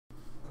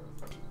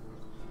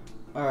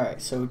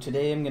Alright, so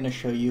today I'm going to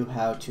show you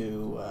how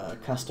to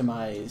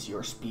customize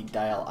your speed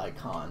dial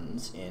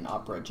icons in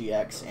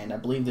OperaGX, and I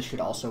believe this should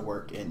also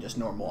work in just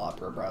normal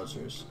Opera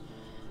browsers.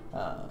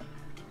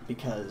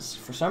 Because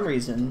for some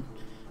reason,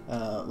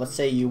 let's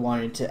say you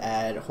wanted to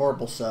add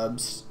horrible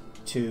subs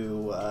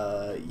to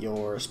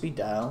your speed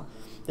dial,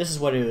 this is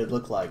what it would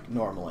look like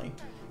normally,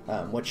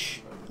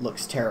 which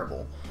looks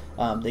terrible.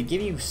 They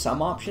give you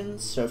some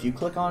options, so if you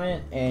click on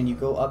it and you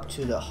go up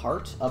to the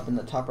heart up in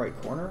the top right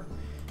corner,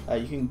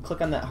 you can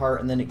click on that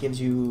heart, and then it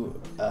gives you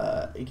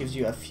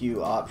a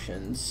few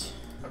options,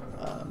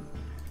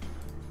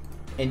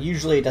 and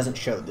usually it doesn't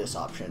show this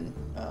option,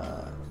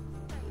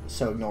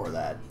 so ignore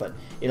that. But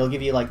it'll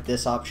give you like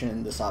this option,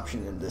 and this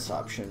option,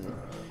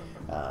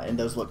 and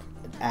those look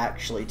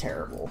actually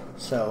terrible.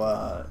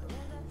 So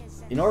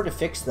in order to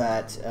fix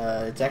that,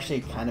 it's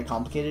actually kind of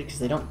complicated because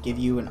they don't give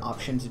you an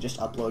option to just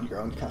upload your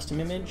own custom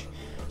image.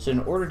 So in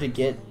order to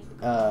get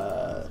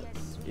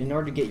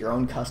your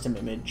own custom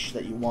image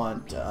that you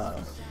want,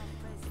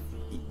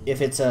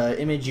 if it's an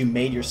image you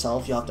made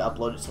yourself, you'll have to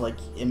upload it to like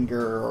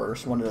Imgur or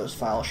one of those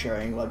file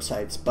sharing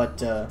websites.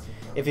 But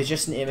if it's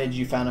just an image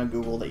you found on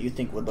Google that you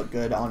think would look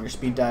good on your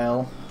speed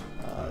dial,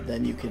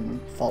 then you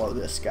can follow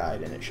this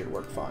guide and it should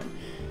work fine.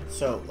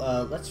 So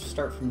let's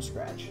start from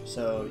scratch.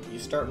 So you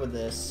start with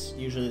this.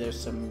 Usually there's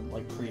some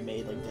like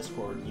pre-made like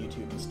Discord and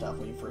YouTube and stuff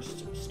when you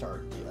first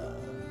start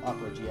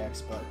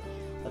OperaGX, but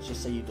let's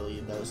just say you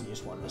deleted those and you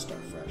just wanted to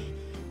start fresh.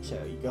 So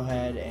you go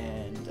ahead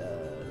and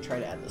try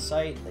to add the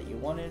site that you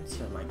wanted.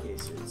 So in my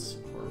case it's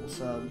horrible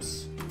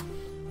subs.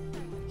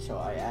 So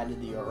I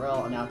added the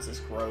URL, and now it's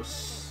this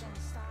gross,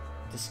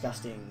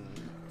 disgusting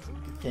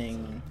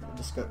thing,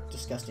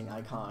 disgusting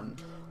icon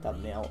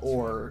thumbnail,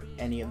 or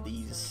any of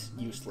these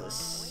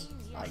useless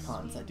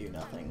icons that do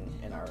nothing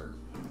and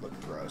look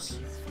gross.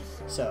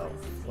 So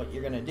what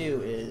you're gonna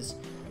do is,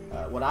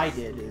 what I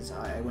did is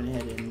I went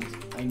ahead and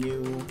I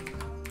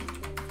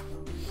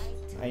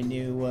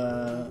knew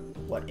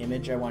what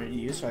image I wanted to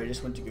use, so I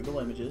just went to Google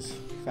Images,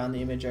 found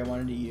the image I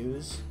wanted to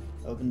use,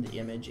 opened the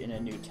image in a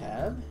new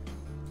tab,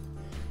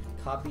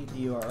 copied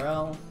the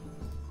URL,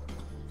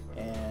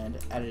 and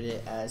added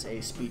it as a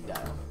speed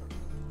dial.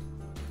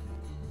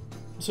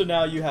 So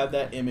now you have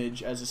that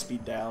image as a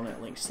speed dial and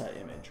it links to that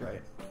image,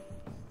 right?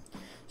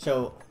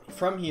 So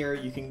from here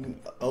you can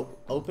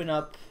open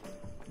up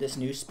this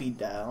new speed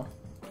dial,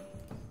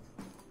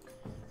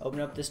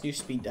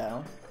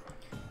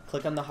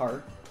 click on the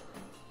heart,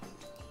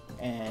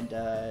 and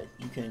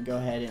you can go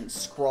ahead and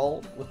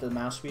scroll with the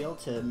mouse wheel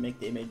to make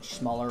the image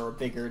smaller or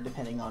bigger,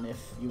 depending on if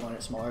you want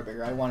it smaller or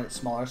bigger. I want it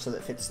smaller so that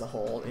it fits the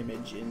whole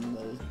image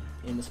in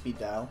the speed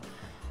dial,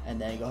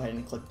 and then go ahead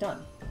and click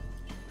done.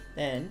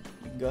 Then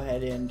you can go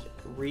ahead and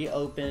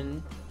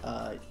reopen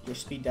your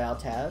speed dial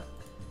tab,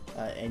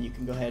 and you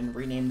can go ahead and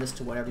rename this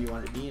to whatever you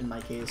want it to be. In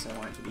my case, I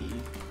want it to be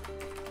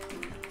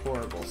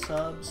horrible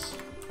subs.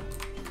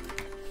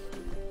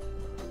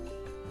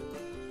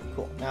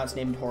 Cool, now it's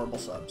named horrible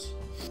subs.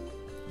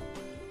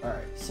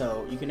 Alright,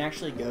 so you can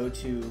actually go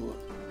to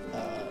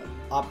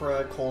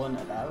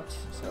Opera:about,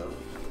 so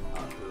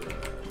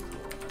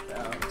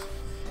Opera:about,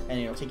 and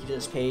it'll take you to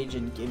this page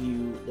and give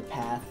you the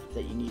path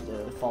that you need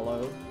to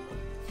follow,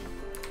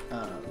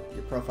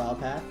 your profile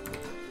path,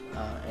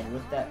 and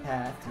with that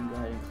path, you can go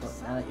ahead and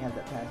close. Now that you have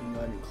that path, you can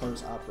go ahead and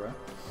close Opera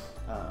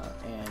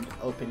and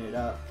open it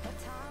up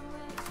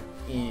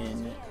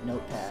in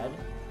Notepad,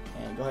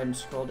 and go ahead and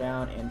scroll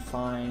down and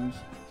find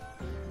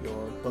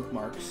your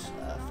bookmarks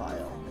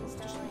file. It'll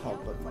just be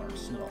called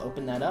bookmarks, and it'll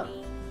open that up,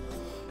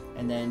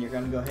 and then you're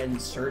going to go ahead and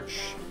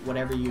search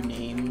whatever you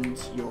named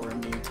your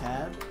new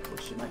tab,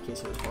 which in my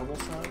case it was horrible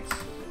subs.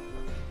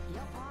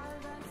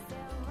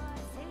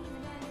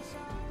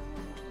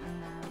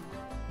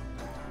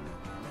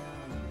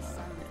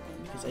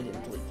 Because I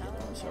didn't delete the other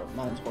one, so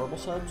mine's horrible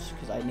subs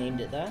because I named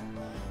it that.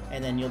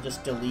 And then you'll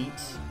just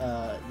delete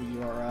the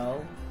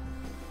URL.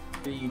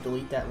 After you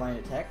delete that line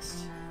of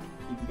text,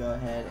 you can go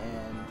ahead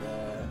and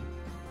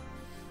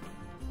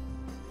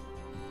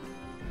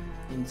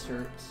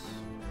insert.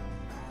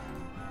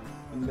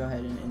 You can go ahead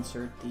and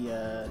insert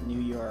the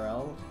new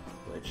URL,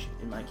 which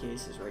in my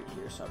case is right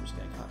here. So I'm just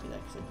going to copy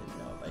that because I didn't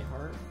know it by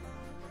heart.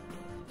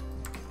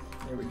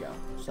 There we go.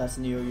 So that's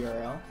the new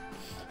URL.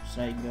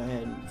 So now you can go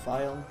ahead and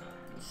file,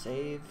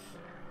 save,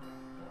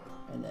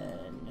 and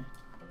then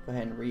go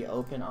ahead and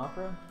reopen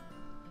Opera.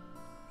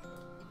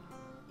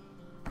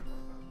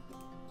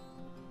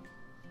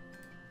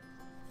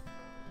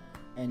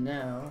 And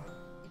now,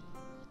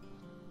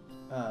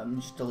 I'm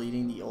just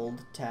deleting the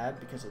old tab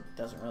because it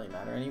doesn't really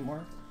matter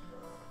anymore.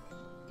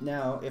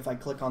 Now, if I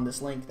click on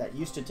this link that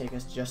used to take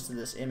us just to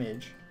this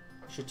image,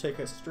 it should take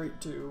us straight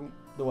to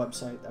the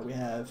website that we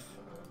have,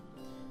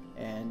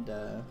 and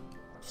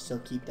still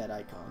keep that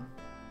icon.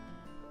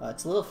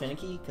 It's a little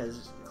finicky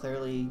because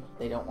clearly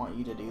they don't want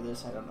you to do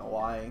this. I don't know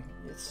why.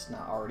 It's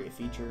not already a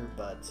feature,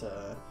 but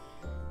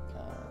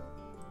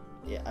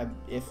yeah,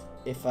 if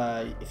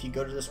you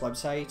go to this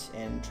website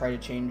and try to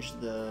change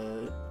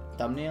the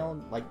thumbnail,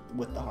 like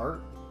with the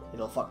heart,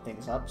 it'll fuck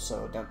things up,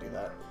 so don't do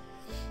that.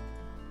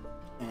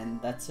 And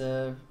that's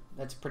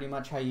pretty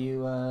much how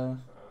you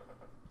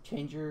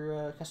change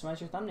your customize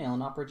your thumbnail in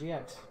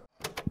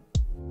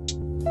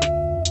OperaGX.